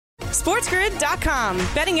SportsGrid.com.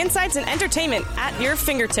 Betting insights and entertainment at your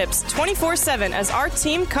fingertips 24/7 as our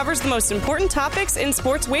team covers the most important topics in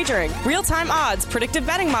sports wagering. Real-time odds, predictive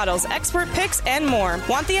betting models, expert picks, and more.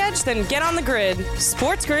 Want the edge? Then get on the grid.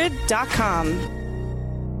 SportsGrid.com.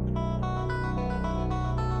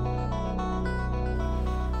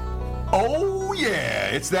 Oh, yeah,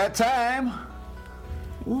 it's that time.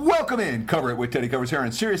 Welcome in. Cover It with Teddy Covers here on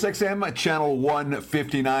SiriusXM, Channel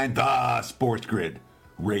 159, the Sports Grid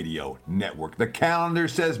Radio Network. The calendar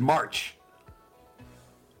says March.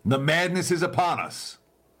 The madness is upon us.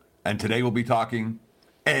 And today we'll be talking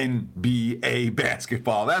NBA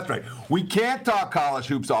basketball. That's right. We can't talk college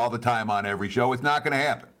hoops all the time on every show. It's not going to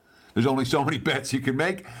happen. There's only so many bets you can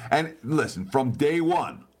make. And listen, from day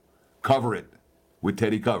one, Cover It with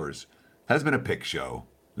Teddy Covers has been a pick show.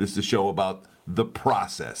 This is a show about the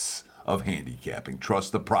process of handicapping.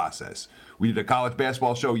 Trust the process. We did a college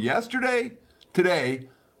basketball show yesterday. Today,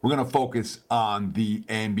 we're going to focus on the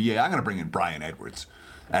NBA. I'm going to bring in Brian Edwards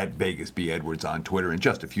at Vegas B. Edwards on Twitter in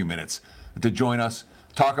just a few minutes to join us.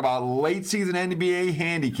 Talk about late season NBA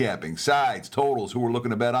handicapping, sides, totals, who we're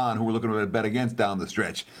looking to bet on, who we're looking to bet against down the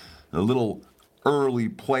stretch. A little early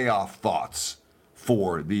playoff thoughts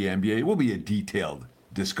for the NBA. It will be a detailed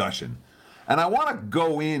discussion. And I want to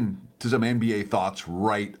go into some NBA thoughts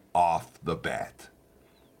right off the bat.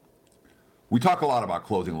 We talk a lot about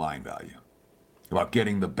closing line value, about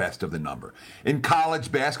getting the best of the number. In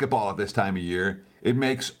college basketball at this time of year, it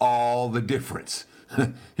makes all the difference.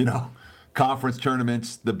 You know, conference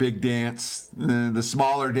tournaments, the big dance, the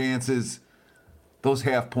smaller dances, those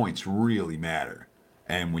half points really matter.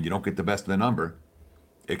 And when you don't get the best of the number,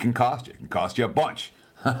 it can cost you. It can cost you a bunch.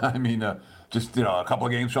 I mean, just, you know, a couple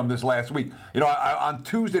of games from this last week. You know, on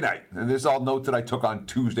Tuesday night, and this is all notes that I took on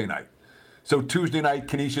Tuesday night. So Tuesday night,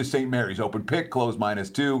 Canisius St. Mary's open pick, closed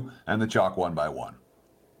 -2, and the chalk won by 1.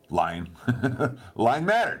 Line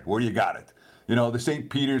mattered. Where you got it. You know, the St.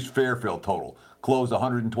 Peter's Fairfield total closed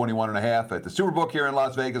 121.5 at the Superbook here in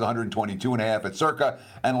Las Vegas, 122.5 at Circa,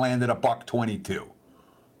 and landed $1.22.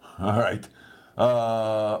 All right.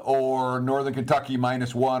 Or Northern Kentucky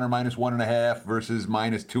 -1 or -1.5 versus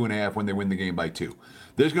 -2.5 when they win the game by 2.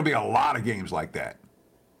 There's going to be a lot of games like that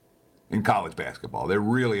in college basketball. There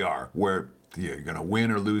really are, where you're going to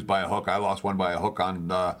win or lose by a hook. I lost one by a hook on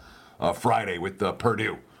Friday with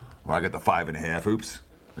Purdue, where I got the 5.5. Oops.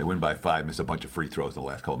 They win by 5, miss a bunch of free throws in the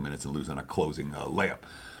last couple of minutes and lose on a closing layup.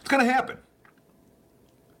 It's going to happen,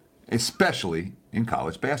 especially in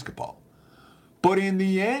college basketball. But in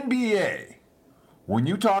the NBA, when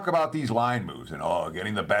you talk about these line moves and,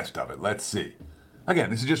 getting the best of it, let's see. Again,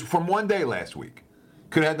 this is just from one day last week.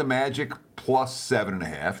 Could have had the Magic plus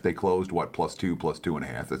 7.5. They closed, +2,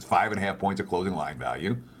 +2.5. That's 5.5 points of closing line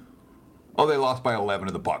value. Oh, they lost by 11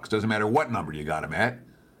 to the Bucks. Doesn't matter what number you got them at.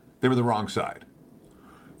 They were the wrong side.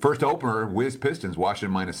 First opener, Wiz Pistons,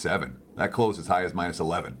 Washington -7. That closed as high as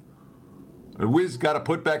 -11. The Wiz got a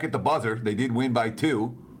putback at the buzzer. They did win by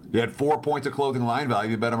 2. You had 4 points of closing line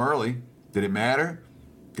value. You bet them early. Did it matter?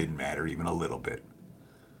 Didn't matter even a little bit.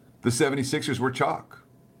 The 76ers were chalk.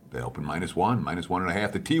 They opened -1,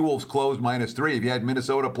 -1.5. The T-Wolves closed -3. If you had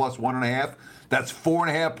Minnesota plus 1.5, that's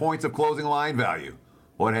 4.5 points of closing line value.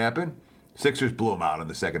 What happened? Sixers blew them out in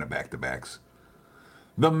the second of back-to-backs.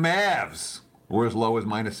 The Mavs were as low as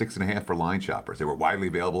 -6.5 for line shoppers. They were widely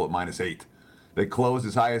available at -8. They closed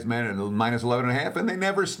as high as -11.5, and they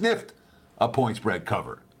never sniffed a point spread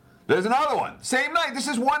cover. There's another one. Same night. This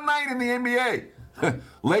is one night in the NBA.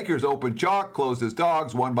 Lakers opened chalk, closed as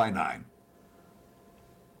dogs, won by 9.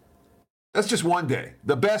 That's just one day.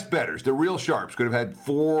 The best bettors, the real sharps, could have had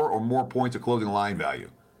 4 or more points of closing line value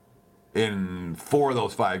in 4 of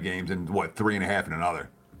those 5 games and, 3.5 in another.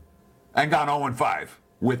 And gone 0-5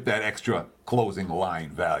 with that extra closing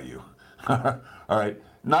line value. All right.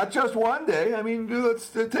 Not just one day. I mean, let's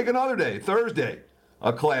take another day. Thursday,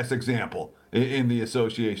 a class example in the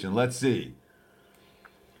association. Let's see.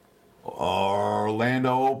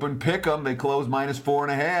 Orlando open pick'em. They closed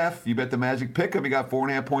 -4.5. You bet the Magic pick'em. You got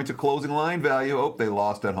 4.5 points of closing line value. Oh, they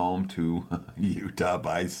lost at home to Utah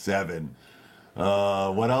by 7.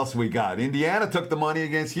 What else we got? Indiana took the money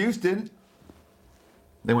against Houston.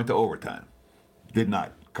 They went to overtime. Did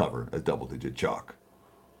not cover as double-digit chalk.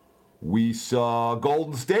 We saw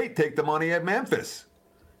Golden State take the money at Memphis.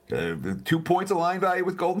 2 points of line value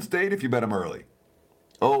with Golden State if you bet them early.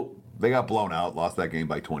 Oh, they got blown out, lost that game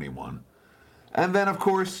by 21. And then, of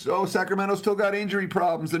course, Sacramento still got injury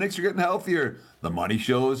problems. The Knicks are getting healthier. The money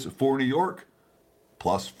shows for New York.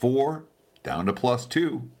 +4, down to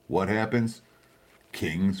 +2. What happens?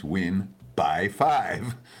 Kings win by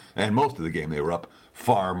 5. And most of the game they were up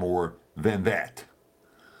far more than that.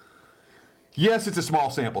 Yes, it's a small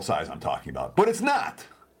sample size I'm talking about, but it's not.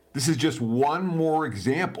 This is just one more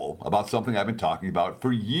example about something I've been talking about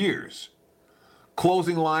for years.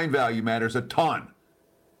 Closing line value matters a ton.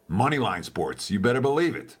 Money line sports, you better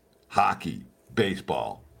believe it. Hockey,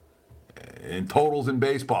 baseball. In totals in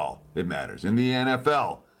baseball, it matters. In the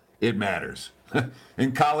NFL, it matters.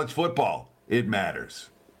 In college football, it matters.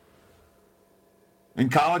 In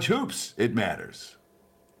college hoops, it matters.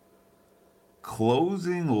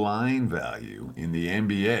 Closing line value in the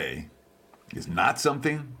NBA is not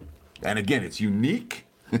something, and again, it's unique,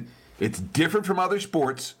 it's different from other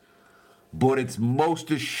sports, but it's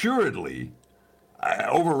most assuredly,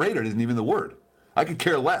 overrated isn't even the word. I could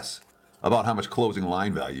care less about how much closing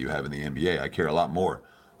line value you have in the NBA. I care a lot more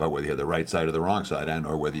about whether you had the right side or the wrong side, and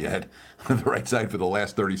or whether you had the right side for the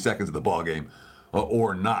last 30 seconds of the ball game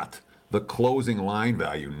or not. The closing line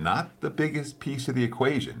value, not the biggest piece of the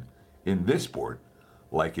equation in this sport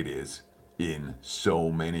like it is in so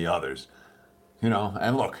many others.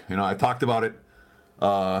 And look, I talked about it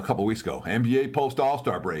a couple weeks ago. NBA post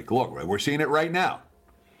All-Star break. Look, we're seeing it right now.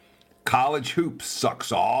 College hoops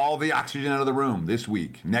sucks all the oxygen out of the room this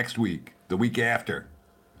week, next week, the week after.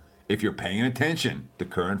 If you're paying attention to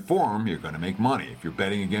current form, you're going to make money. If you're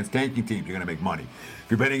betting against tanking teams, you're going to make money. If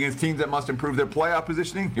you're betting against teams that must improve their playoff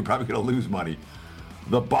positioning, you're probably going to lose money.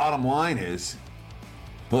 The bottom line is,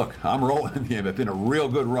 look, I'm rolling. It's been a real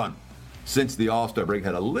good run since the All-Star break.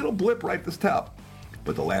 Had a little blip right at the top,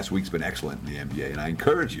 but the last week's been excellent in the NBA, and I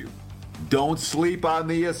encourage you, don't sleep on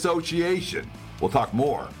the association. We'll talk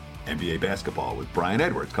more NBA basketball with Brian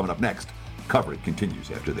Edwards coming up next. Coverage continues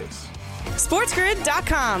after this.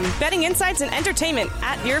 SportsGrid.com. Betting insights and entertainment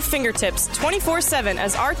at your fingertips 24/7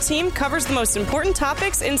 as our team covers the most important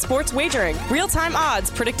topics in sports wagering. Real-time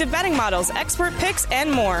odds, predictive betting models, expert picks,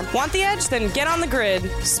 and more. Want the edge? Then get on the grid.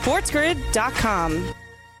 SportsGrid.com.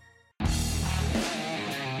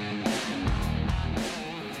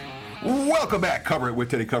 Welcome back. Cover It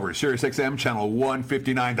with Teddy Covers. Sirius XM, channel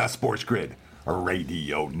 159, the Sports Grid, a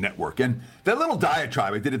radio network. And that little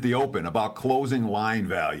diatribe I did at the Open about closing line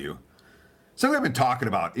value, something I've been talking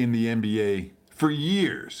about in the NBA for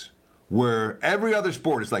years, where every other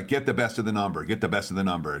sport is like, get the best of the number, get the best of the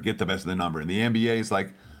number, get the best of the number. And the NBA is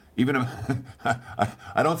like, even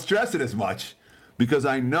I don't stress it as much because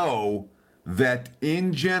I know that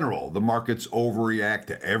in general, the markets overreact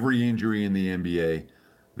to every injury in the NBA.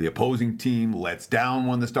 The opposing team lets down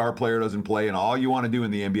when the star player doesn't play, and all you want to do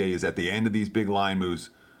in the NBA is at the end of these big line moves,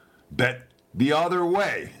 bet the other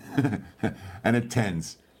way. And it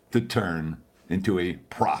tends to turn into a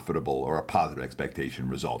profitable or a positive expectation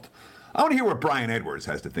result. I want to hear what Brian Edwards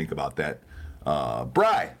has to think about that.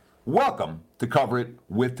 Bri, welcome to Cover It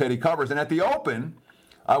with Teddy Covers. And at the Open,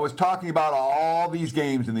 I was talking about all these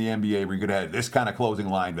games in the NBA where you could have this kind of closing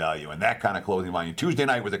line value and that kind of closing value. Tuesday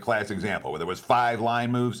night was a classic example where there was 5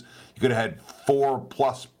 line moves. You could have had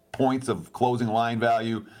 4+ points of closing line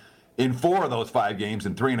value in 4 of those 5 games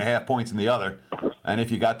and 3.5 points in the other. And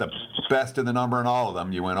if you got the best of the number in all of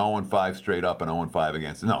them, you went 0-5 straight up and 0-5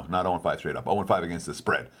 against, no, not 0-5 straight up, 0-5 against the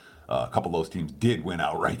spread. A couple of those teams did win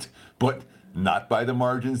outright, but not by the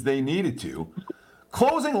margins they needed to.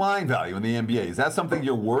 Closing line value in the NBA, is that something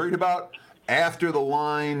you're worried about after the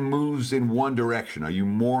line moves in one direction? Are you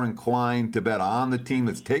more inclined to bet on the team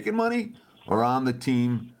that's taking money or on the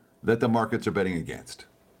team that the markets are betting against?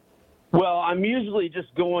 Well, I'm usually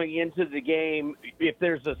just going into the game if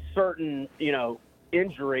there's a certain,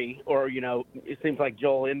 injury or, it seems like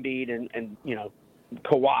Joel Embiid and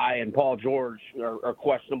Kawhi and Paul George are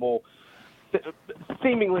questionable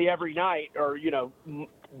seemingly every night or,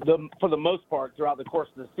 for the most part throughout the course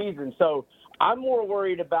of the season. So I'm more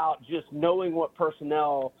worried about just knowing what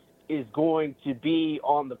personnel is going to be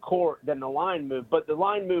on the court than the line move. But the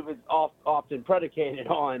line move is often predicated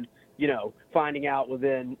on, finding out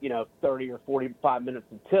within, 30 or 45 minutes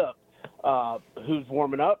of tip who's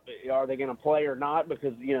warming up. Are they going to play or not?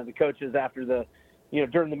 Because, the coaches after the,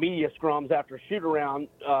 during the media scrums after shoot around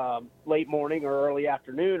late morning or early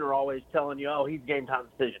afternoon are always telling you, oh, he's game time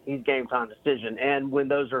decision. He's game time decision. And when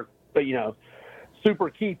those are, super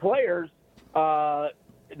key players,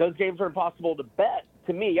 those games are impossible to bet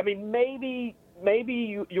to me. I mean, maybe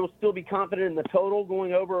you'll still be confident in the total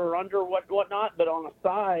going over or under whatnot, but on the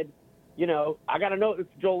side, I got to know if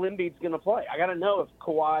Joel Embiid's going to play. I got to know if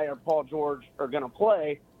Kawhi or Paul George are going to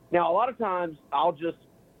play. Now, a lot of times I'll just,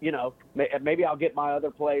 maybe I'll get my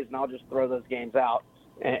other plays and I'll just throw those games out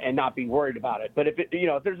and not be worried about it. But if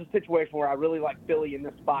there's a situation where I really like Philly in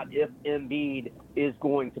this spot, if Embiid is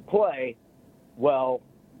going to play, well,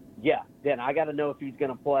 yeah, then I got to know if he's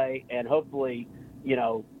going to play, and hopefully,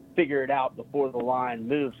 figure it out before the line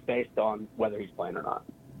moves based on whether he's playing or not.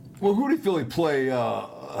 Well, who did Philly play?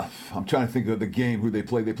 I'm trying to think of the game, who they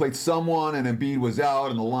played. They played someone, and Embiid was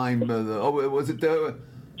out, and the line, was it the...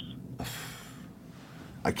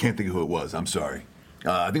 I can't think of who it was. I'm sorry.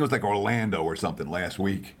 I think it was like Orlando or something last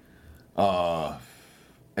week. And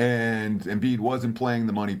Embiid wasn't playing.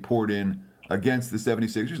 The money poured in against the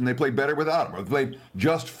 76ers, and they played better without him, or they played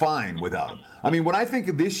just fine without him. I mean, when I think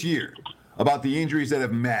of this year about the injuries that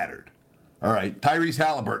have mattered, all right, Tyrese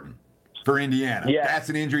Halliburton for Indiana, that's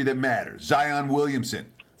an injury that matters. Zion Williamson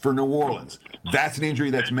for New Orleans, that's an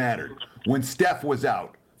injury that's mattered. When Steph was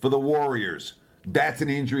out for the Warriors, that's an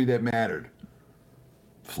injury that mattered.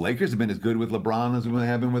 The Lakers have been as good with LeBron as they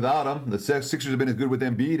have been without him. The Sixers have been as good with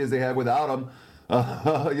Embiid as they have without him.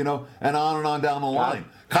 And on down the line.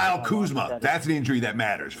 Kyle Kuzma, that's an injury that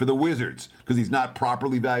matters for the Wizards because he's not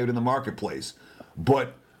properly valued in the marketplace.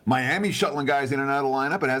 But Miami's shuttling guys in and out of the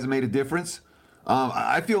lineup. It hasn't made a difference.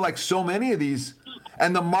 I feel like so many of these,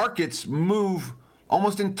 and the markets move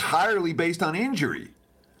almost entirely based on injury.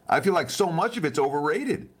 I feel like so much of it's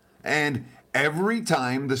overrated. And every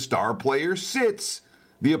time the star player sits,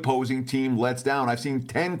 the opposing team lets down. I've seen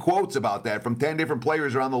 10 quotes about that from 10 different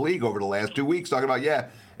players around the league over the last 2 weeks talking about,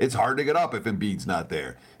 it's hard to get up if Embiid's not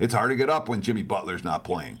there. It's hard to get up when Jimmy Butler's not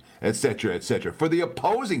playing, et cetera, et cetera. For the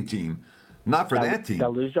opposing team, not for that team.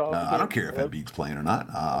 I don't care if Embiid's playing or not.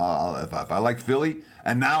 If I like Philly,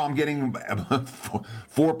 and now I'm getting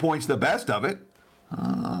 4 points the best of it,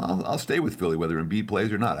 I'll stay with Philly whether Embiid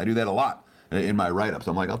plays or not. I do that a lot in my write-ups.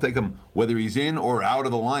 I'm like, I'll take him whether he's in or out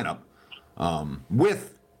of the lineup.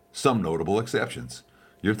 With some notable exceptions.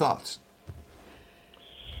 Your thoughts?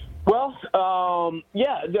 Well,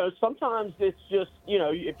 sometimes it's just,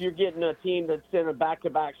 if you're getting a team that's in a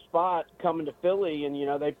back-to-back spot coming to Philly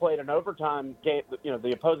and, they played an overtime game,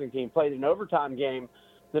 the opposing team played an overtime game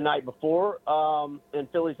the night before, and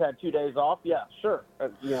Philly's had 2 days off, yeah, sure.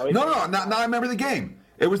 No, now I remember the game.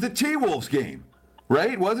 It was the T-Wolves game,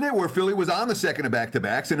 right? Wasn't it? Where Philly was on the second of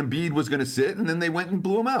back-to-backs and Embiid was going to sit, and then they went and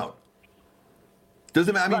blew him out.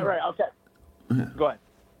 Doesn't matter. I mean, right. Okay. Go ahead.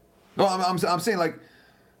 No, I'm saying, like,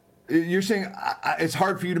 you're saying it's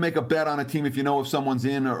hard for you to make a bet on a team if you know if someone's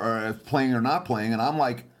in or if playing or not playing, and I'm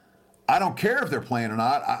like, I don't care if they're playing or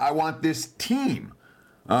not. I want this team,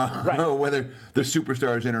 whether the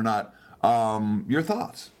superstar's in or not. Your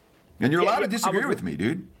thoughts? And you're allowed to disagree with me,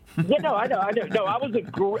 dude. Yeah, no, I know. No, I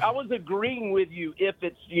was agreeing with you if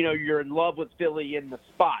it's, you're in love with Philly in the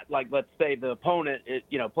spot. Like, let's say the opponent,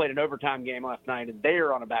 played an overtime game last night and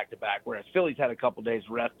they're on a back-to-back, whereas Philly's had a couple days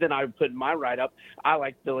rest. Then I would put in my write-up, I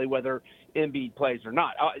like Philly whether Embiid plays or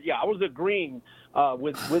not. I was agreeing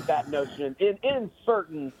with that notion in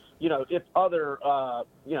certain, if other,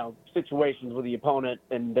 situations with the opponent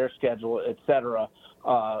and their schedule, et cetera,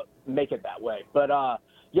 make it that way. But,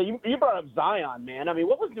 you brought up Zion, man. I mean,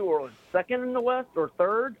 what was New Orleans, second in the West or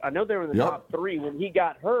third? I know they were in the top three when he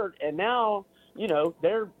got hurt, and now,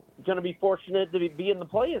 they're going to be fortunate to be in the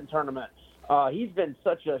play-in tournament. He's been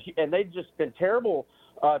and they've just been terrible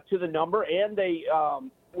to the number, and they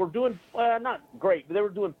were doing, not great, but they were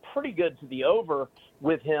doing pretty good to the over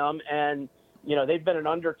with him, and, they've been an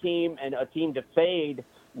under team and a team to fade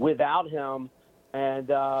without him, and,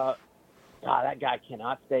 that guy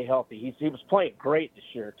cannot stay healthy. He was playing great this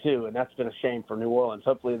year, too, and that's been a shame for New Orleans.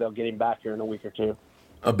 Hopefully they'll get him back here in a week or two.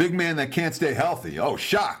 A big man that can't stay healthy. Oh,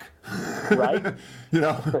 shock. Right?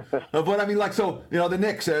 But I mean, the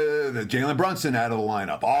Knicks, the Jalen Brunson out of the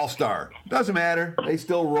lineup, all-star. Doesn't matter. They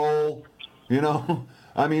still roll,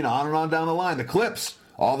 I mean, on and on down the line. The Clips,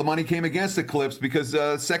 all the money came against the Clips because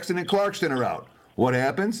Sexton and Clarkson are out. What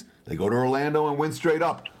happens? They go to Orlando and win straight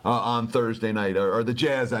up on Thursday night, or the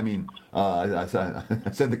Jazz. I mean, I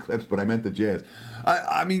said the Clips, but I meant the Jazz.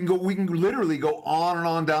 I mean, we can literally go on and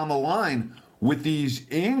on down the line with these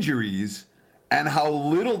injuries and how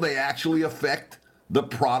little they actually affect the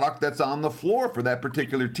product that's on the floor for that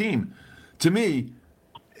particular team. To me,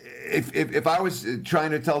 if I was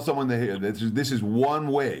trying to tell someone that this is one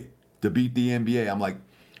way to beat the NBA, I'm like,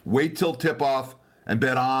 wait till tip-off and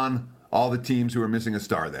bet on all the teams who are missing a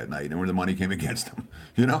star that night and where the money came against them.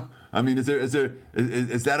 I mean, is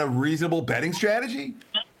that a reasonable betting strategy?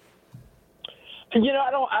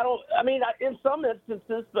 I mean, in some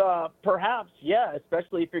instances, perhaps, yeah,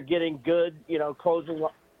 especially if you're getting good, closing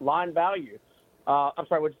line value. I'm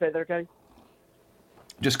sorry, what'd you say there, Kenny?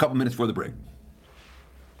 Just a couple minutes before the break.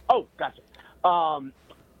 Oh, gotcha.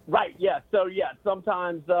 Right, yeah. So, yeah,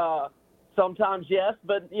 sometimes yes,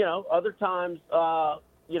 but, other times, I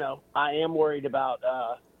am worried about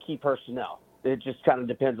key personnel. It just kind of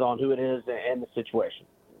depends on who it is and the situation.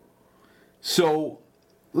 So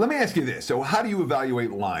Let me ask you this. So how do you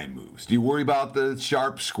evaluate line moves? Do you worry about the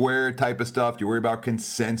sharp square type of stuff? Do you worry about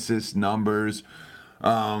consensus numbers?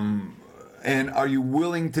 And are you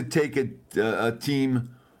willing to take a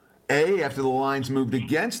team A after the lines moved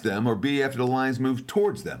against them, or B after the lines moved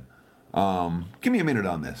towards them? Give me a minute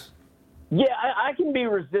on this. Yeah, I can be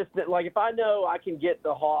resistant. Like if I know I can get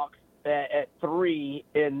the Hawks at 3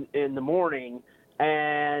 in the morning,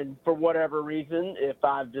 and for whatever reason, if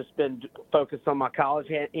I've just been focused on my college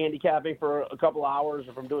handicapping for a couple hours,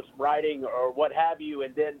 or if I'm doing some writing or what have you,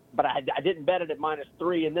 but I didn't bet it at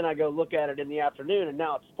 -3, and then I go look at it in the afternoon, and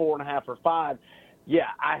now it's 4.5 or 5. Yeah,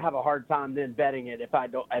 I have a hard time then betting it if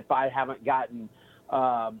I haven't gotten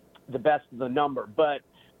the best of the number. But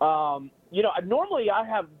normally I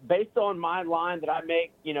have, based on my line that I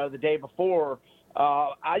make, the day before,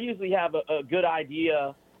 I usually have a good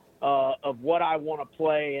idea of what I want to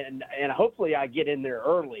play, and hopefully I get in there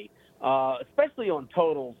early, especially on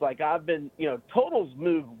totals. Like I've been, totals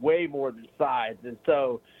move way more than sides. And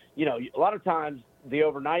so, a lot of times the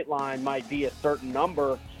overnight line might be a certain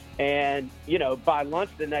number, and, by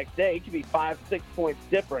lunch the next day, it could be 5-6 points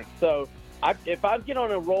different. So if I get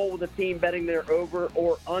on a roll with a team betting their over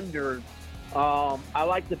or unders, I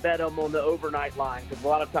like to bet them on the overnight line, because a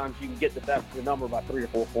lot of times you can get the best of the number by 3 or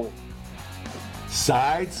 4 points.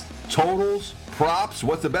 Sides, totals, props,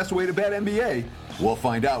 what's the best way to bet NBA? We'll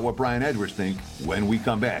find out what Brian Edwards thinks when we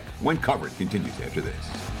come back, when Covered continues after this.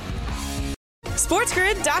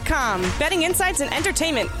 SportsGrid.com. Betting insights and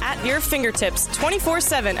entertainment at your fingertips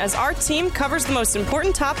 24/7 as our team covers the most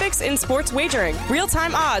important topics in sports wagering.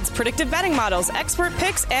 Real-time odds, predictive betting models, expert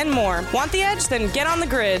picks, and more. Want the edge? Then get on the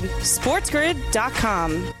grid.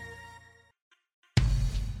 SportsGrid.com.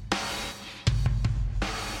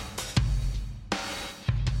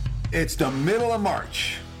 It's the middle of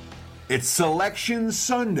March. It's Selection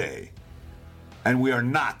Sunday. And we are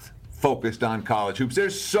not focused on college hoops.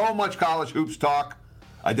 There's so much college hoops talk.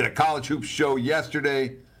 I did a college hoops show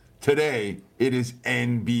yesterday. Today, it is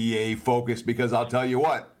NBA focused, because I'll tell you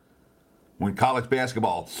what, when college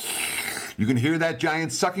basketball, you can hear that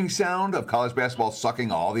giant sucking sound of college basketball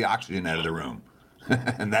sucking all the oxygen out of the room.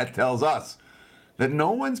 And that tells us that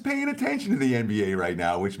no one's paying attention to the NBA right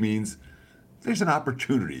now, which means there's an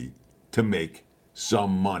opportunity to make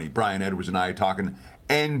some money. Brian Edwards and I are talking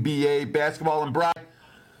NBA basketball. And Brian,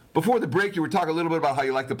 before the break, you were talking a little bit about how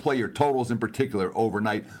you like to play your totals in particular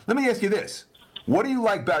overnight. Let me ask you this. What do you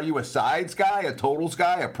like better? Are you a sides guy, a totals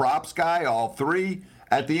guy, a props guy, all three?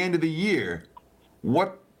 At the end of the year,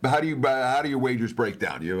 how do your wagers break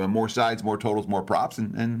down? Do you have more sides, more totals, more props?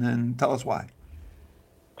 And tell us why.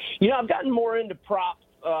 I've gotten more into props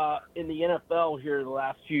in the NFL here the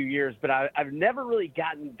last few years, but I've never really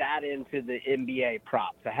gotten that into the NBA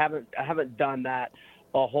props. I haven't done that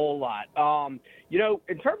a whole lot.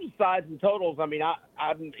 In terms of sides and totals, I mean,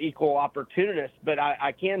 I'm an equal opportunist, but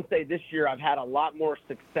I can say this year I've had a lot more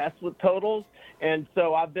success with totals, and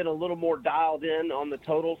so I've been a little more dialed in on the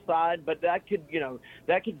total side. But that could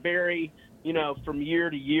vary, from year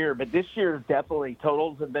to year. But this year, definitely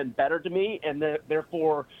totals have been better to me, and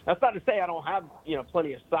therefore, that's not to say I don't have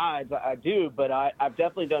plenty of sides. I do, but I've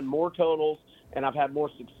definitely done more totals, and I've had more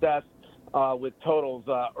success with totals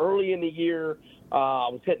early in the year. I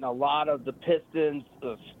was hitting a lot of the Pistons,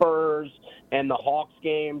 the Spurs, and the Hawks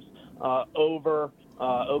games over.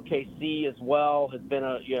 OKC as well has been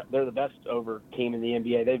they're the best over team in the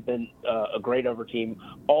NBA. They've been a great over team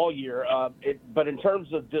all year. But in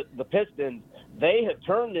terms of the Pistons, they have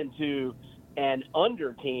turned into an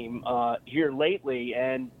under team here lately,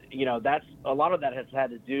 and that's a lot of that has had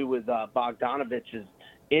to do with Bogdanovic's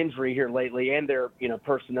injury here lately, and their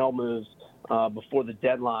personnel moves before the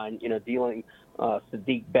deadline. Dealing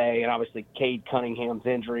Sadiq Bey and obviously Cade Cunningham's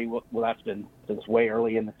injury. Well, that's been since way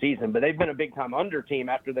early in the season, but they've been a big time under team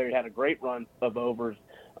after they had a great run of overs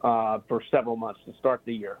for several months to start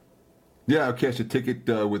the year. Yeah, I'll catch a ticket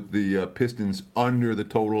with the Pistons under the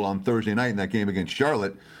total on Thursday night in that game against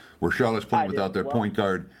Charlotte, where Charlotte's playing without their point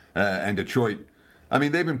guard, and Detroit. I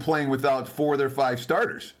mean, they've been playing without 4 of their 5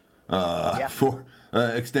 starters for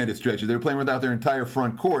extended stretches. They're playing without their entire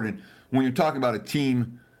front court. And when you're talking about a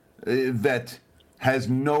team that has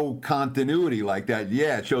no continuity like that,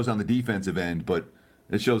 yeah, it shows on the defensive end, but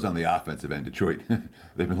it shows on the offensive end. Detroit,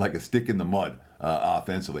 they've been like a stick in the mud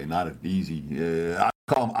offensively, not an easy, I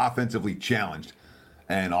call them offensively challenged.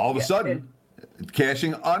 And all of a sudden,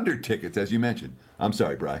 cashing under tickets, as you mentioned. I'm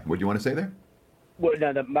sorry, Brian, what do you want to say there? Well,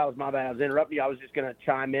 no, that was my bad. I was interrupting you. I was just going to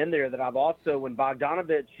chime in there that I've also, when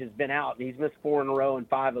Bogdanovich has been out, and he's missed 4 in a row and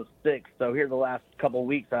 5 of 6. So here the last couple of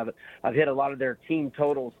weeks, I've hit a lot of their team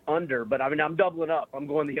totals under. But I mean, I'm doubling up. I'm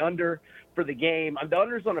going the under for the game. The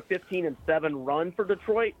under's on a 15-7 run for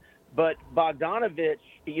Detroit. But Bogdanovich,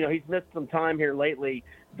 he's missed some time here lately.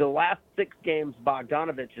 The last 6 games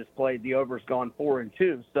Bogdanovich has played, the over's gone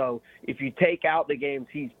 4-2. So if you take out the games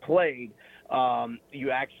he's played,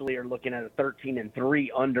 you actually are looking at a 13-3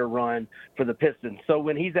 under run for the Pistons. So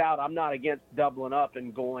when he's out, I'm not against doubling up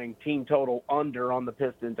and going team total under on the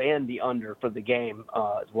Pistons and the under for the game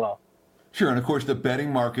as well. Sure, and of course the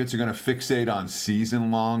betting markets are going to fixate on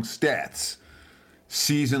season-long stats,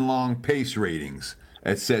 season-long pace ratings,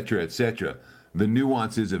 etc., etc. The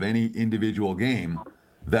nuances of any individual game,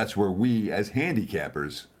 that's where we as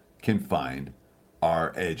handicappers can find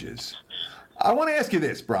our edges. I want to ask you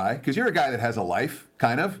this, Bri, because you're a guy that has a life,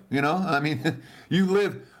 kind of, I mean, you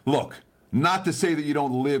live, look, not to say that you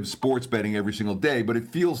don't live sports betting every single day, but it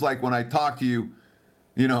feels like when I talk to you,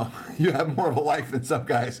 you have more of a life than some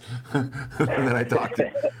guys that I talk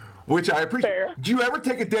to, which I appreciate. Fair. Do you ever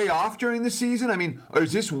take a day off during the season? I mean, or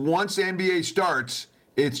is this once NBA starts,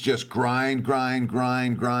 it's just grind right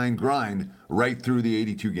through the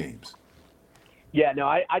 82 games? Yeah, no,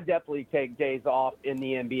 I definitely take days off in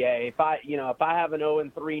the NBA. If I have an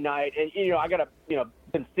 0-3 night, and I got to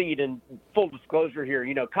concede and full disclosure here,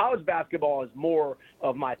 college basketball is more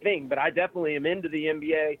of my thing, but I definitely am into the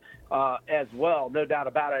NBA as well, no doubt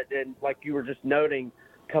about it. And like you were just noting,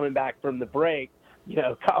 coming back from the break,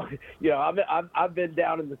 I've been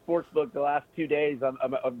down in the sports book the last 2 days.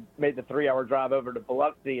 I've made the 3-hour drive over to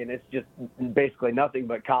Biloxi, and it's just basically nothing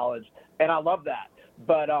but college, and I love that.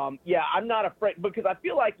 But, I'm not afraid because I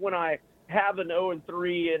feel like when I have an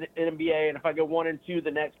 0-3 in NBA and if I go 1-2 the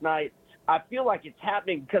next night, I feel like it's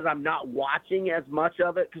happening because I'm not watching as much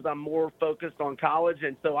of it because I'm more focused on college.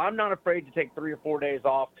 And so I'm not afraid to take 3 or 4 days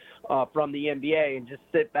off from the NBA and just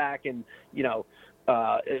sit back and,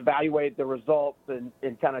 evaluate the results and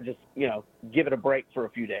kind of just, give it a break for a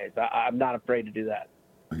few days. I'm not afraid to do that.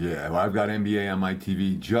 Yeah, well, I've got NBA on my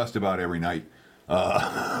TV just about every night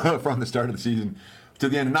from the start of the season to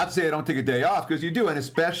the end. Not to say I don't take a day off, because you do, and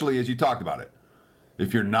especially as you talked about it.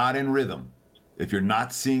 If you're not in rhythm, if you're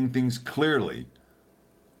not seeing things clearly,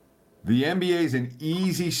 the NBA is an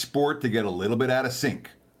easy sport to get a little bit out of sync.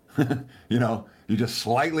 You're just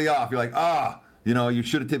slightly off. You're like, you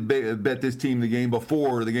should have bet this team the game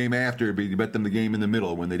before or the game after, but you bet them the game in the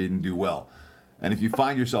middle when they didn't do well. And if you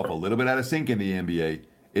find yourself a little bit out of sync in the NBA,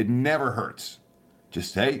 it never hurts.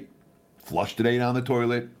 Just, hey, flush today down the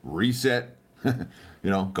toilet, reset,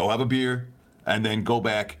 go have a beer, and then go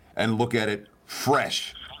back and look at it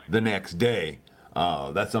fresh the next day.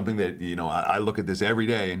 That's something that, I look at this every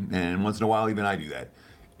day, and once in a while even I do that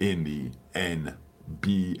in the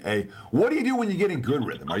NBA. What do you do when you get in good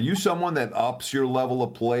rhythm? Are you someone that ups your level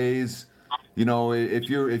of plays? If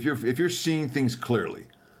you're seeing things clearly.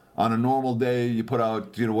 On a normal day, you put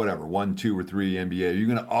out, 1, 2, or 3 NBA. Are you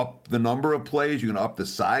going to up the number of plays? Are you going to up the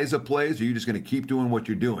size of plays? Or are you just going to keep doing what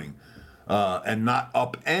you're doing and not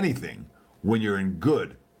up anything when you're in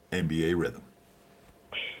good NBA rhythm?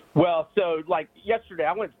 Well, so like yesterday,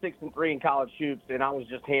 I went 6-3 in college hoops, and I was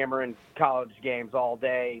just hammering college games all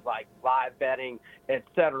day, like live betting,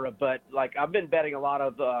 etc. But like I've been betting a lot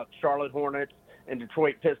of Charlotte Hornets and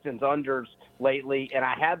Detroit Pistons unders lately, and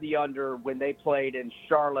I had the under when they played in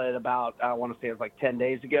Charlotte about, I want to say it was like 10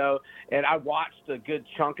 days ago, and I watched a good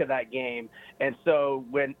chunk of that game. And so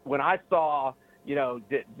when I saw,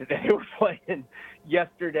 that they were playing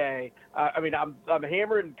yesterday, I'm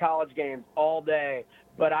hammering college games all day,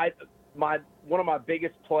 but one of my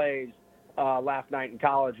biggest plays last night in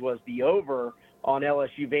college was the over on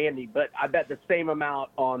LSU Vandy, but I bet the same amount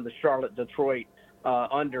on the Charlotte Detroit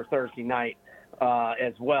under Thursday night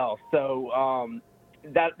as well. So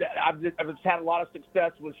I've just had a lot of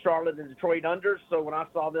success with Charlotte and Detroit unders. So when I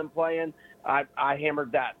saw them playing, I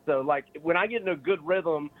hammered that. So like when I get in a good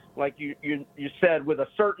rhythm, like you said, with a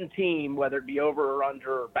certain team, whether it be over or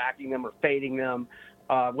under or backing them or fading them,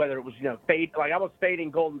 whether it was, fade, like I was fading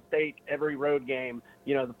Golden State every road game,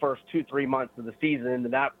 the first 2-3 months of the season,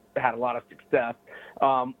 and that had a lot of success.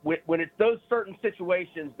 When it's those certain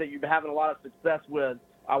situations that you're having a lot of success with,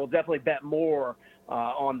 I will definitely bet more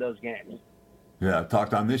on those games. Yeah, I've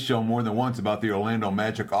talked on this show more than once about the Orlando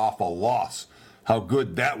Magic off a loss, how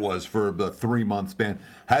good that was for the 3-month span.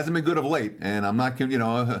 Hasn't been good of late, and I'm not,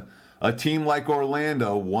 a team like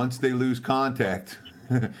Orlando, once they lose contact,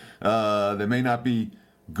 they may not be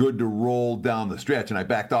good to roll down the stretch, and I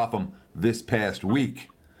backed off them this past week.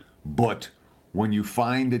 But when you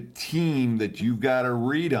find a team that you've got a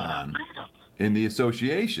read on in the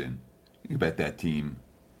association, you can bet that team,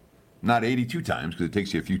 not 82 times, because it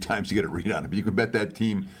takes you a few times to get a read on it, but you can bet that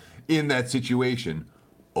team in that situation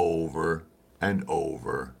over and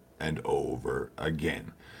over and over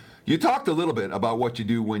again. You talked a little bit about what you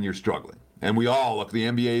do when you're struggling. And we all, look, the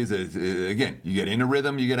NBA is, again, you get in a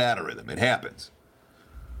rhythm, you get out of rhythm. It happens.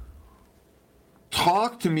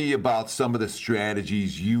 Talk to me about some of the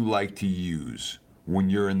strategies you like to use when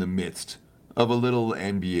you're in the midst of a little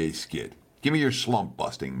NBA skid. Give me your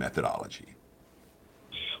slump-busting methodology.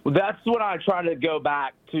 Well, that's when I try to go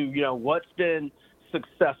back to, what's been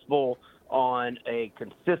successful on a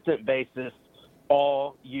consistent basis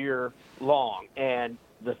all year long. And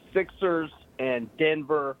the Sixers and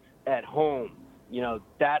Denver at home,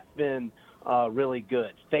 that's been really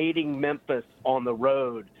good. Fading Memphis on the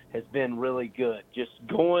road has been really good. Just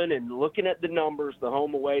going and looking at the numbers, the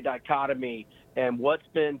home-away dichotomy, and what's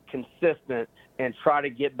been consistent, and try to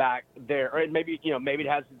get back there. And maybe it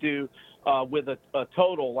has to do with a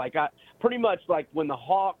total. Pretty much like when the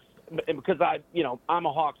Hawks, because I'm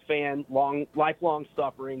a Hawks fan, lifelong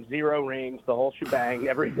suffering, 0 rings, the whole shebang,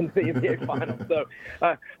 never even the NBA Finals. So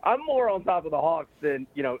I'm more on top of the Hawks than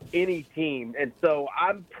any team, and so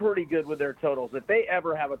I'm pretty good with their totals. If they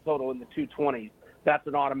ever have a total in the 220s, that's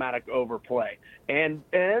an automatic overplay. And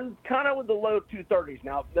kind of with the low 230s.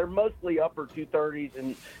 Now, they're mostly upper 230s,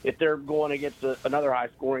 and if they're going against another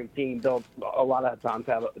high-scoring team, they'll a lot of times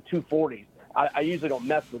have 240s. I usually don't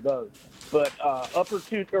mess with those. But upper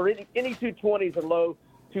two or any 220s and low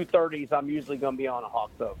 230s, I'm usually going to be on a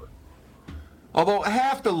Hawks over. Although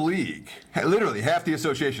half the league, literally half the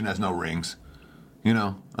association has no rings.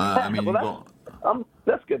 Well,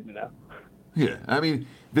 that's good to know. Yeah, I mean,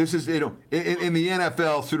 this is, in the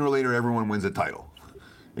NFL, sooner or later, everyone wins a title.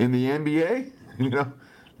 In the NBA,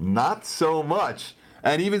 not so much.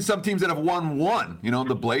 And even some teams that have won one,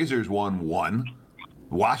 the Blazers won one,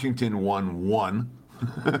 Washington won one,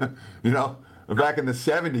 back in the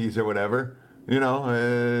 70s or whatever,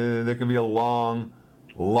 there can be a long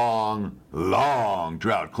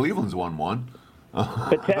drought. Cleveland's won one.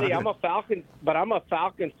 But Teddy, I'm a Falcons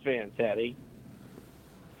fan, Teddy.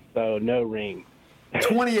 So no ring.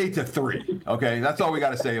 28-3. Okay, that's all we got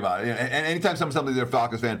to say about it. And anytime somebody's a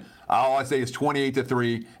Falcons fan, all I say is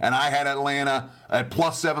 28-3. And I had Atlanta at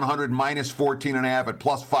plus 700, minus 14.5, at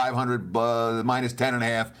plus 500, minus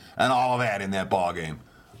 10.5, and all of that in that ball game.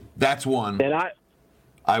 That's one. And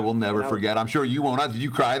I will never forget. I'm sure you won't. Did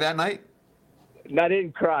you cry that night? I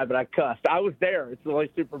didn't cry, but I cussed. I was there. It's the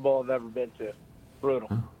only Super Bowl I've ever been to. Brutal.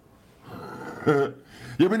 You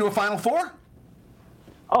ever been to a Final Four?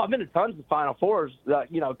 Oh, I've been to tons of Final Fours,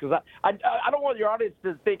 because I don't want your audience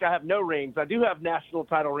to think I have no rings. I do have national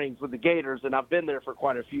title rings with the Gators, and I've been there for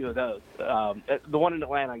quite a few of those. The one in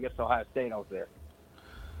Atlanta, I guess Ohio State, I was there.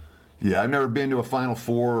 Yeah, I've never been to a Final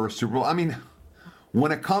Four or a Super Bowl. I mean,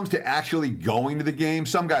 when it comes to actually going to the game,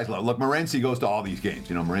 some guys love. Look, Morency goes to all these games.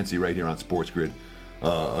 Morency right here on Sports Grid,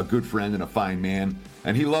 a good friend and a fine man,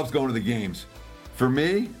 and he loves going to the games. For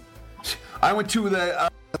me, I went to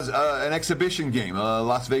an exhibition game,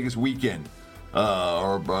 Las Vegas weekend,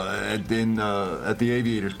 at the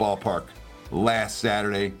Aviators ballpark last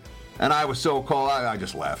Saturday, and I was so cold, I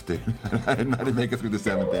just left. I didn't make it through the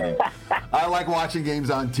 7th inning. I like watching games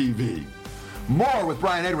on TV. More with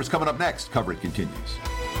Brian Edwards coming up next. Coverage continues.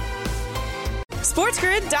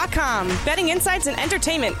 SportsGrid.com. Betting insights and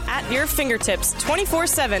entertainment at your fingertips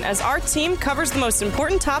 24/7 as our team covers the most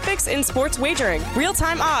important topics in sports wagering.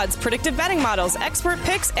 Real-time odds, predictive betting models, expert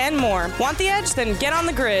picks, and more. Want the edge? Then get on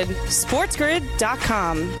the grid.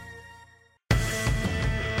 SportsGrid.com.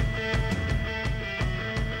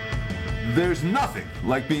 There's nothing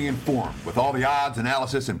like being informed with all the odds,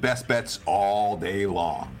 analysis, and best bets all day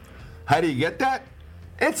long. How do you get that?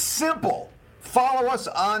 It's simple. Follow us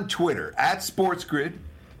on Twitter at SportsGrid,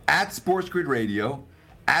 at SportsGrid Radio,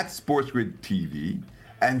 at SportsGrid TV,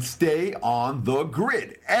 and stay on the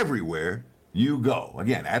grid everywhere you go.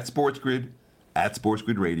 Again, at SportsGrid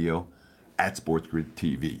Radio, at SportsGrid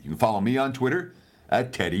TV. You can follow me on Twitter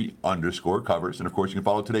at Teddy_covers. And of course, you can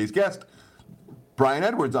follow today's guest, Brian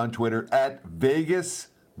Edwards, on Twitter at Vegas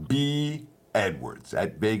B Edwards,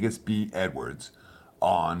 at Vegas B Edwards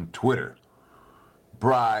on Twitter.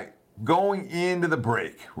 Bri, going into the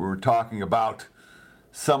break, we were talking about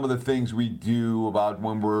some of the things we do about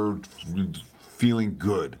when we're feeling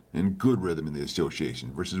good, in good rhythm in the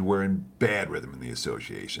association versus we're in bad rhythm in the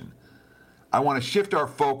association. I want to shift our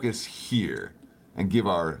focus here and give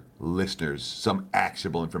our listeners some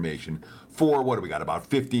actionable information for, what do we got, about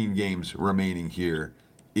 15 games remaining here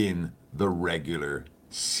in the regular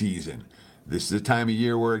season. this is a time of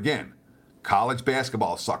year where, again, college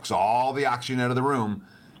basketball sucks all the oxygen out of the room,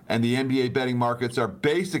 and the NBA betting markets are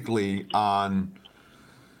basically on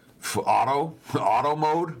auto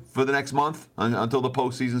mode for the next month until the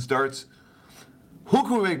postseason starts. Who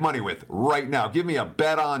can we make money with right now? Give me a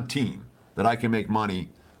bet on team that I can make money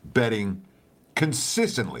betting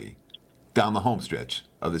consistently down the home stretch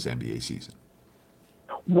of this NBA season.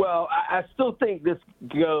 Well, I still think this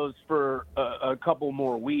goes for a couple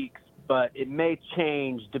more weeks, but it may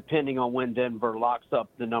change depending on when Denver locks up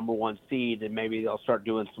the number one seed, and maybe they'll start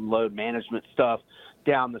doing some load management stuff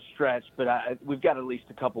down the stretch. But we've got at least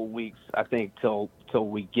a couple of weeks, I think, till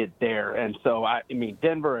we get there. And so, I mean,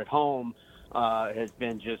 Denver at home has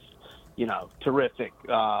been just, terrific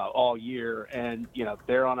all year. And,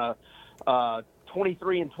 they're on a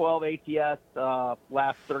 23-12 ATS,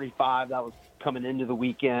 last 35. That was coming into the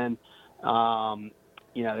weekend.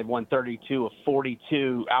 They've won 32 of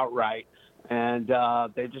 42 outright. And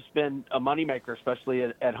they've just been a moneymaker, especially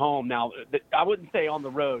at home. Now, I wouldn't say on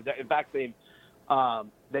the road. In fact,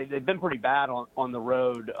 they've been pretty bad on the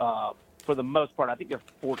road for the most part. I think they're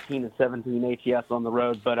 14 and 17 ATS on the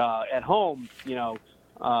road. But at home,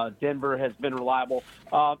 Denver has been reliable.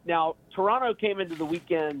 Now, Toronto came into the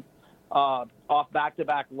weekend off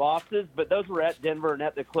back-to-back losses, but those were at Denver and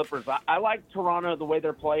at the Clippers. I like Toronto the way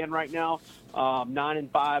they're playing right now.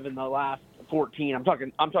 9-5 in the last 14.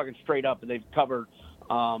 I'm talking straight up, and they've covered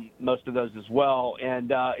most of those as well.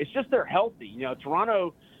 And it's just they're healthy.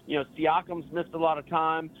 Toronto. Siakam's missed a lot of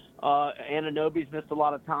time. Anunoby's missed a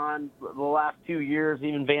lot of time the last 2 years.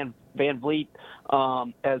 Even Van Vliet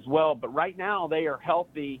as well. But right now they are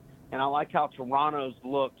healthy, and I like how Toronto's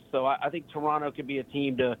looked. So I think Toronto could be a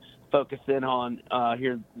team to focus in on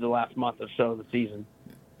here the last month or so of the season.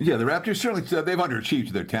 Yeah, the Raptors certainly they've underachieved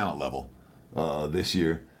to their talent level this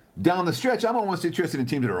year. Down the stretch, I'm almost interested in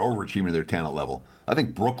teams that are overachieving to their talent level. I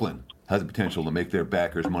think Brooklyn has the potential to make their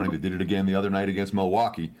backers money. They did it again the other night against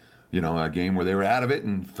Milwaukee. A game where they were out of it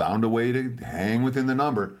and found a way to hang within the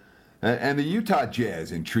number. And the Utah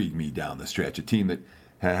Jazz intrigued me down the stretch, a team that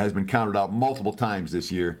has been counted out multiple times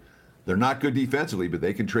this year. They're not good defensively, but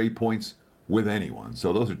they can trade points with anyone.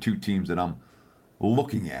 So those are two teams that I'm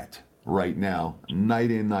looking at right now,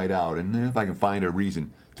 night in, night out. And if I can find a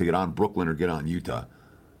reason to get on Brooklyn or get on Utah,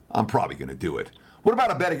 I'm probably going to do it. What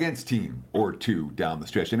about a bet against team or two down the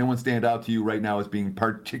stretch? Anyone stand out to you right now as being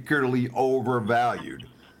particularly overvalued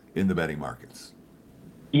in the betting markets?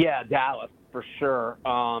 Yeah, Dallas for sure.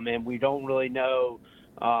 And we don't really know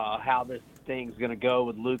how this thing's going to go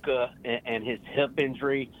with Luka and his hip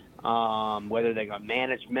injury. Whether they're going to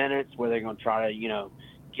manage minutes, whether they're going to try to,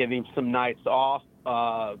 give him some nights off.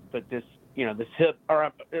 But this hip,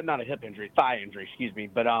 or not a hip injury, thigh injury, excuse me.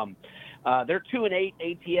 But they're 2-8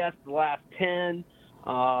 ATS the last 10.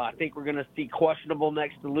 I think we're going to see questionable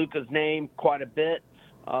next to Luka's name quite a bit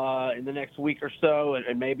in the next week or so,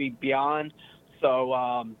 and maybe beyond.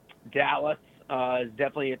 So Dallas is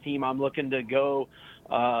definitely a team I'm looking to go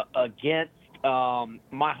against.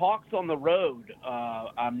 My Hawks on the road,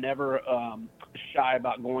 I'm never shy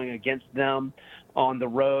about going against them on the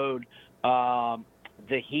road.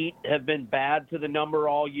 The Heat have been bad to the number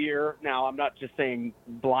all year. Now, I'm not just saying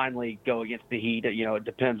blindly go against the Heat. It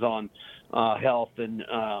depends on health and,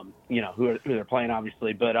 who they're playing,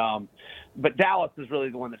 obviously. But Dallas is really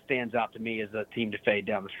the one that stands out to me as a team to fade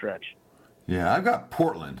down the stretch. Yeah, I've got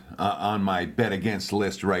Portland on my bet against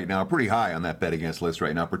list right now, pretty high on that bet against list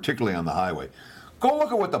right now, particularly on the highway. Go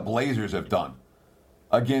look at what the Blazers have done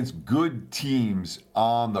against good teams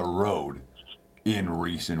on the road in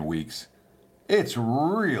recent weeks. It's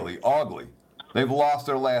really ugly. They've lost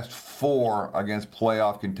their last 4 against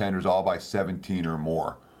playoff contenders, all by 17 or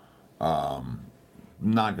more.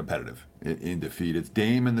 Non-competitive in defeat. It's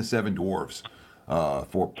Dame and the Seven Dwarfs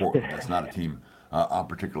for Portland. That's not a team I'm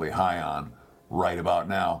particularly high on right about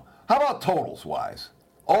now. How about totals-wise?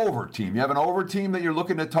 Over team. You have an over team that you're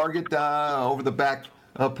looking to target over the back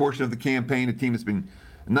portion of the campaign, a team that's been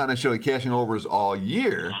not necessarily cashing overs all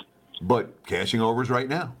year, but cashing overs right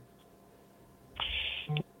now.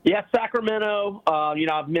 Yeah, Sacramento.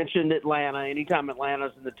 I've mentioned Atlanta. Anytime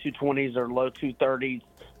Atlanta's in the 220s or low 230s,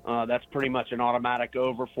 that's pretty much an automatic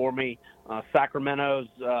over for me. Sacramento's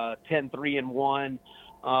 10-3-1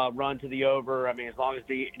 run to the over. I mean, as long as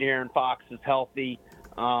De'Aaron Fox is healthy,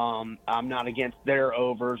 I'm not against their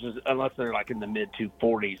overs unless they're like in the mid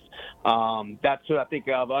 240s. That's what I think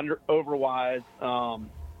of over-wise.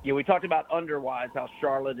 We talked about under-wise, how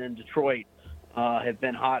Charlotte and Detroit have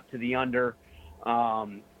been hot to the under.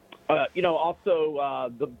 Also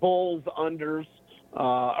the Bulls unders,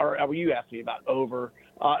 or you asked me about over.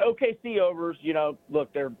 OKC overs,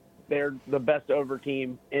 look, they're they're the best over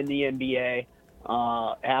team in the NBA.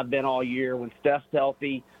 Have been all year. When Steph's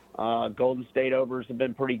healthy, Golden State overs have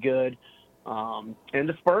been pretty good. And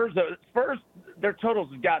the Spurs, their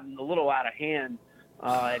totals have gotten a little out of hand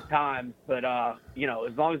at times. But,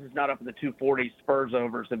 as long as it's not up in the 240s, Spurs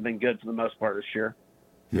overs have been good for the most part this year.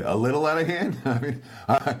 Yeah, a little out of hand. I mean,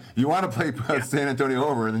 you want to play San Antonio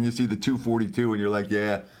over, and then you see the 242, and you're like,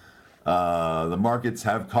 the markets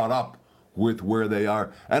have caught up with where they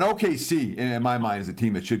are. And OKC, in my mind, is a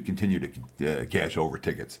team that should continue to cash over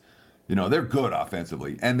tickets. They're good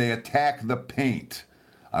offensively, and they attack the paint.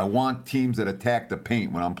 I want teams that attack the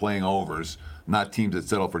paint when I'm playing overs, not teams that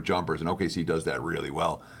settle for jumpers, and OKC does that really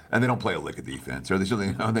well. And they don't play a lick of defense. Or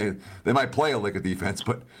they might play a lick of defense,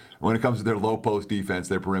 but when it comes to their low post defense,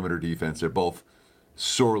 their perimeter defense, they're both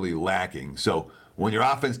sorely lacking. So when your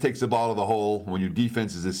offense takes the ball to the hole, when your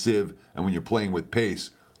defense is a sieve, and when you're playing with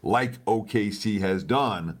pace, like OKC has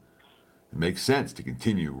done, it makes sense to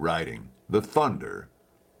continue riding the Thunder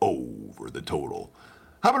over the total.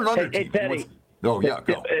 How about another team? Hey, Teddy. Go.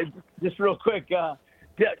 Just real quick.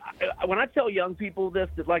 When I tell young people this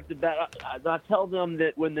that like to bet, I tell them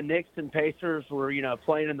that when the Knicks and Pacers were,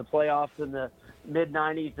 playing in the playoffs in the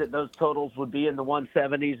mid-'90s, that those totals would be in the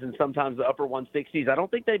 170s and sometimes the upper 160s. I don't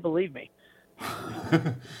think they believe me.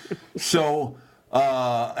 So,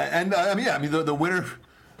 the winner.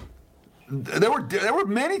 There were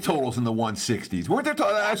many totals in the 160s. Weren't there?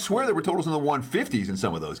 I swear there were totals in the 150s in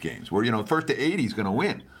some of those games where first to 80 is going to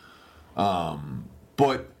win.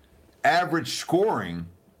 But average scoring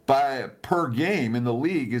per game in the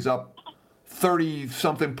league is up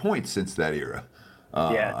 30-something points since that era.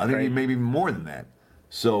 I think maybe more than that.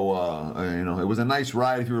 So, it was a nice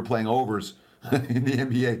ride if you were playing overs in the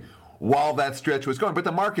NBA while that stretch was going. But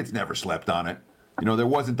the markets never slept on it. There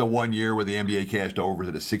wasn't the 1 year where the NBA cashed overs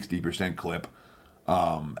at a 60% clip.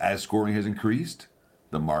 As scoring has increased,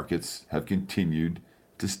 the markets have continued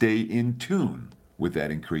to stay in tune with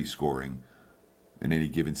that increased scoring in any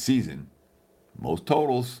given season. Most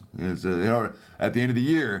totals is at the end of the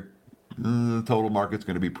year, the total market's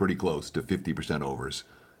going to be pretty close to 50% overs,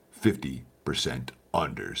 50%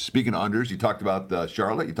 unders. Speaking of unders, you talked about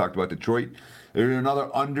Charlotte, you talked about Detroit. Is there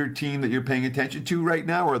another under team that you're paying attention to right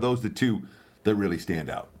now, or are those the two that really stand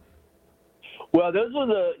out? Well, those are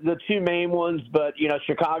the two main ones, but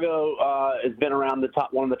Chicago has been around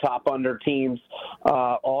one of the top under teams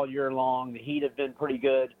all year long. The Heat have been pretty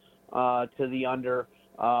good to the under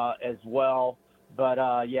as well, but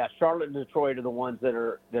Charlotte and Detroit are the ones that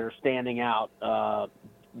are standing out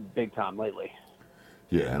big time lately.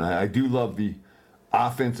 Yeah, and I do love the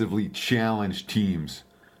offensively challenged teams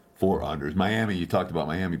for unders. Miami, you talked about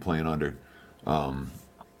Miami playing under.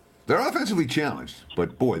 They're offensively challenged,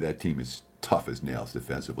 but boy, that team is tough as nails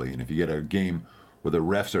defensively. And if you get a game where the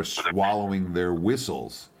refs are swallowing their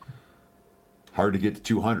whistles, hard to get to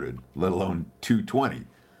 200, let alone 220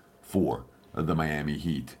 for the Miami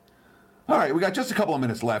Heat. All right, we got just a couple of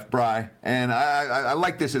minutes left, Bri, and I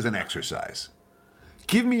like this as an exercise.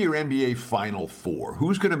 Give me your NBA Final Four.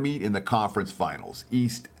 Who's going to meet in the conference finals,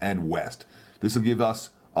 East and West? This will give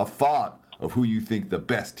us a thought of who you think the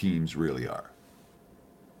best teams really are.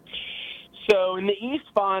 So in the East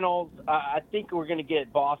Finals, I think we're going to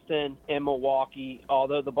get Boston and Milwaukee,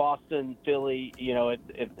 although the Boston-Philly,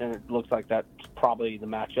 it looks like that's probably the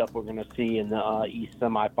matchup we're going to see in the East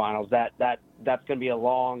semifinals. That's going to be a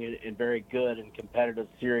long and very good and competitive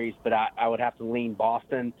series, but I would have to lean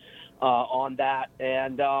Boston on that.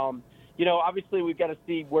 And, obviously we've got to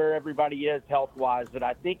see where everybody is health-wise, but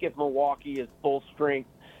I think if Milwaukee is full strength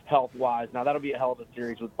health-wise, now that'll be a hell of a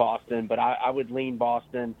series with Boston, but I would lean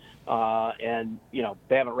Boston, and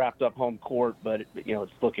they haven't wrapped up home court, but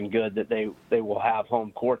it's looking good that they will have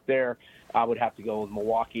home court there. I would have to go with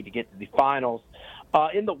Milwaukee to get to the finals.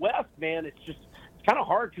 In the West, man, it's kind of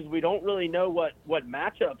hard because we don't really know what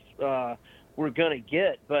matchups we're going to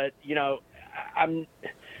get, but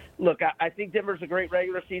I think Denver's a great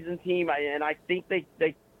regular season team, and I think they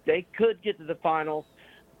could get to the finals,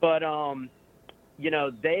 but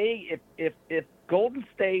if Golden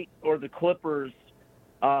State or the Clippers,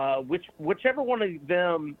 whichever one of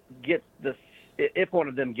them gets if one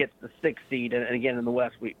of them gets the 6th seed, and again in the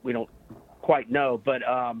West we don't quite know, but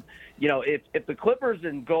if the Clippers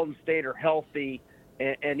and Golden State are healthy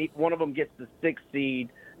and one of them gets the 6th seed,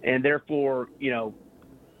 and therefore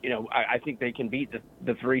I think they can beat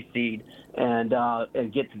the 3 seed and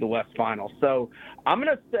get to the West Finals. So I'm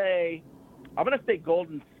gonna say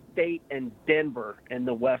Golden State and Denver in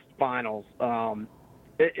the West Finals.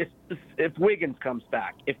 If Wiggins comes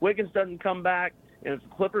back. If Wiggins doesn't come back, and if the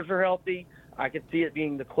Clippers are healthy, I could see it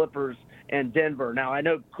being the Clippers and Denver. Now, I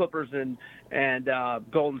know Clippers and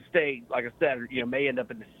Golden State, like I said, may end up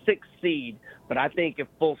in the 6th seed, but I think if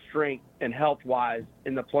full strength and health-wise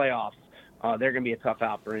in the playoffs, they're going to be a tough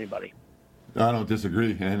out for anybody. I don't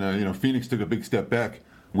disagree. And, Phoenix took a big step back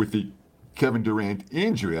with the Kevin Durant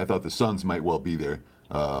injury. I thought the Suns might well be there.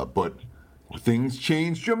 But things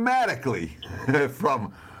changed dramatically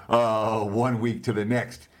from 1 week to the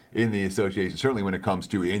next in the association, certainly when it comes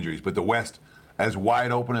to injuries. But the West, as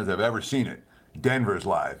wide open as I've ever seen it. Denver's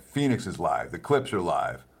live. Phoenix is live. The Clips are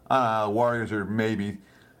live. Warriors are maybe.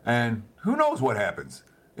 And who knows what happens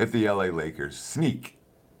if the LA Lakers sneak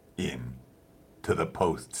in to the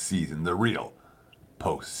postseason, the real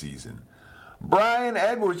postseason. Brian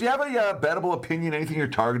Edwards, do you have a bettable opinion, anything you're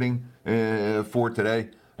targeting for today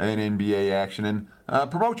in NBA action? And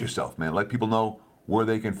promote yourself, man. Let people know where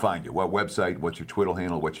they can find you. What website, what's your Twitter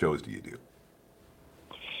handle, what shows do you do?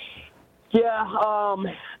 Yeah,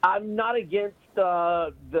 I'm not against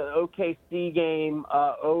the OKC game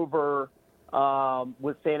over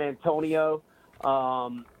with San Antonio,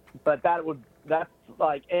 but that's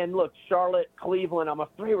like, and look, Charlotte, Cleveland, I'm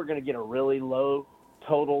afraid we're going to get a really low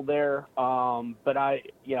total there. But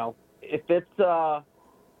if it's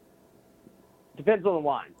depends on the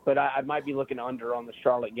line, but I might be looking under on the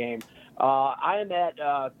Charlotte game. I am at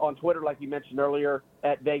on Twitter, like you mentioned earlier,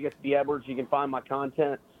 at Vegas B. Edwards. You can find my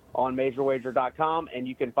content on MajorWager.com, and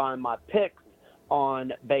you can find my picks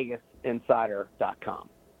on VegasInsider.com.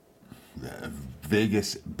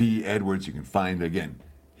 Vegas B. Edwards. You can find, again,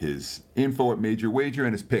 his info at Major Wager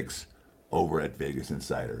and his picks over at Vegas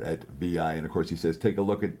Insider at VI. And, of course, he says take a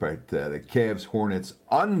look at the Cavs Hornets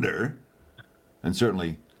under. And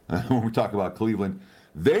certainly, when we talk about Cleveland,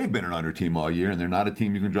 they've been an under team all year, and they're not a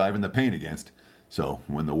team you can drive in the paint against. So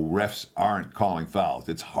when the refs aren't calling fouls,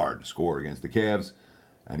 it's hard to score against the Cavs.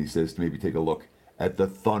 And he says to maybe take a look at the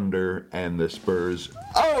Thunder and the Spurs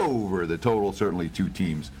over the total. Certainly two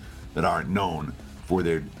teams that aren't known for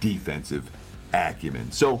their defensive acumen.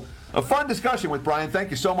 So a fun discussion with Brian.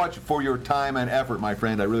 Thank you so much for your time and effort, my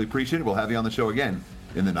friend. I really appreciate it. We'll have you on the show again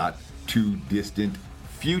in the not too distant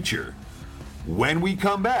future. When we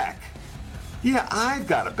come back, yeah, I've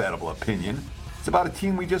got a bettable opinion. It's about a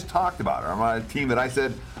team we just talked about. Or about a team that I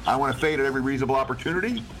said I want to fade at every reasonable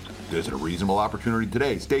opportunity. There's a reasonable opportunity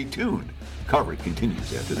today. Stay tuned. Coverage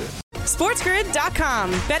continues after this.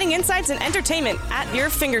 SportsGrid.com. Betting insights and entertainment at your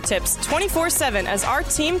fingertips 24/7 as our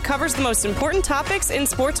team covers the most important topics in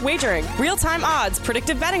sports wagering. Real-time odds,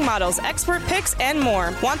 predictive betting models, expert picks, and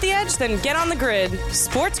more. Want the edge? Then get on the grid.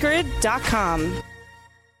 SportsGrid.com.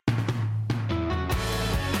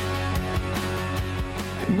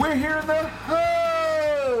 We're here in the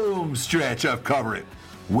home stretch of Cover It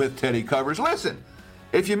with Teddy Covers. Listen,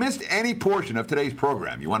 if you missed any portion of today's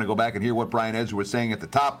program, you want to go back and hear what Brian Edwards was saying at the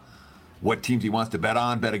top, what teams he wants to bet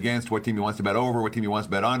on, bet against, what team he wants to bet over, what team he wants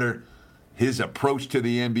to bet under, his approach to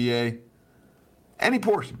the NBA, any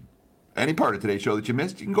portion, any part of today's show that you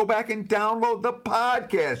missed, you can go back and download the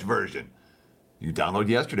podcast version. You can download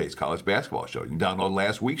yesterday's college basketball show. You can download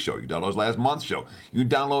last week's show. You can download last month's show. You can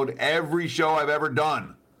download every show I've ever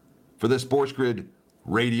done for the Sports Grid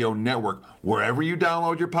Radio Network. Wherever you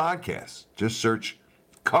download your podcasts, just search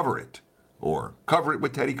Cover It or Cover It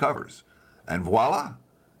with Teddy Covers. And voila,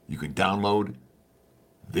 you can download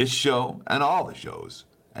this show and all the shows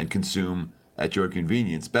and consume at your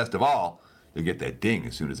convenience. Best of all, you'll get that ding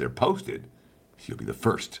as soon as they're posted, so you'll be the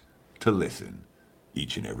first to listen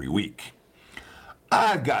each and every week.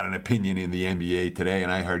 I've got an opinion in the NBA today,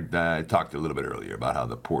 and I talked a little bit earlier about how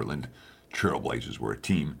the Portland Trailblazers were a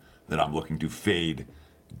team that I'm looking to fade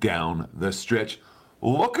down the stretch.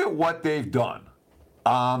 Look at what they've done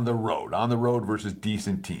on the road versus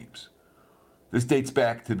decent teams. This dates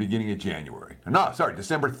back to the beginning of January.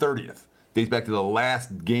 December 30th. Dates back to the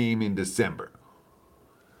last game in December.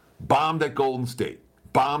 Bombed at Golden State,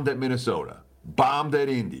 bombed at Minnesota, bombed at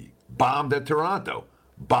Indy, bombed at Toronto,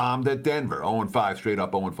 bombed at Denver. 0-5, straight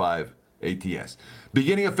up 0-5 ATS.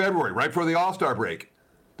 Beginning of February, right before the All-Star break,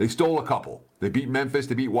 they stole a couple. They beat Memphis,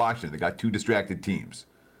 they beat Washington. They got two distracted teams.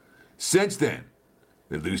 Since then,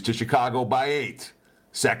 they lose to Chicago by 8,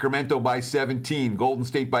 Sacramento by 17, Golden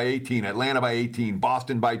State by 18, Atlanta by 18,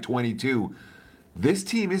 Boston by 22. This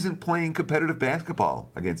team isn't playing competitive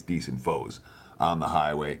basketball against decent foes on the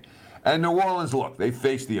highway. And New Orleans, look, they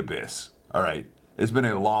faced the abyss. All right, it's been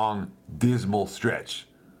a long, dismal stretch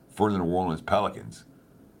for the New Orleans Pelicans.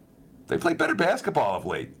 They play better basketball of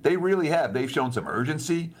late. They really have. They've shown some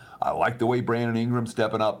urgency. I like the way Brandon Ingram's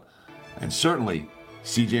stepping up. And certainly,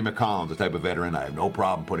 C.J. McCollum's the type of veteran I have no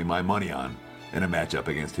problem putting my money on in a matchup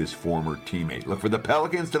against his former teammate. Look for the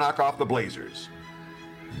Pelicans to knock off the Blazers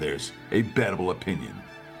there's a bettable opinion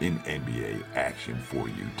in NBA action for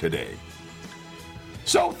you today.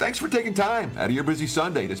 So thanks for taking time out of your busy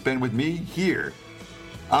Sunday to spend with me here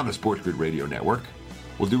on the Sports Grid Radio Network.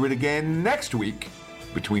 We'll do it again next week.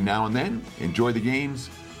 Between now and then, enjoy the games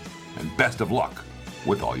and best of luck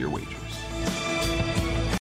with all your wagers.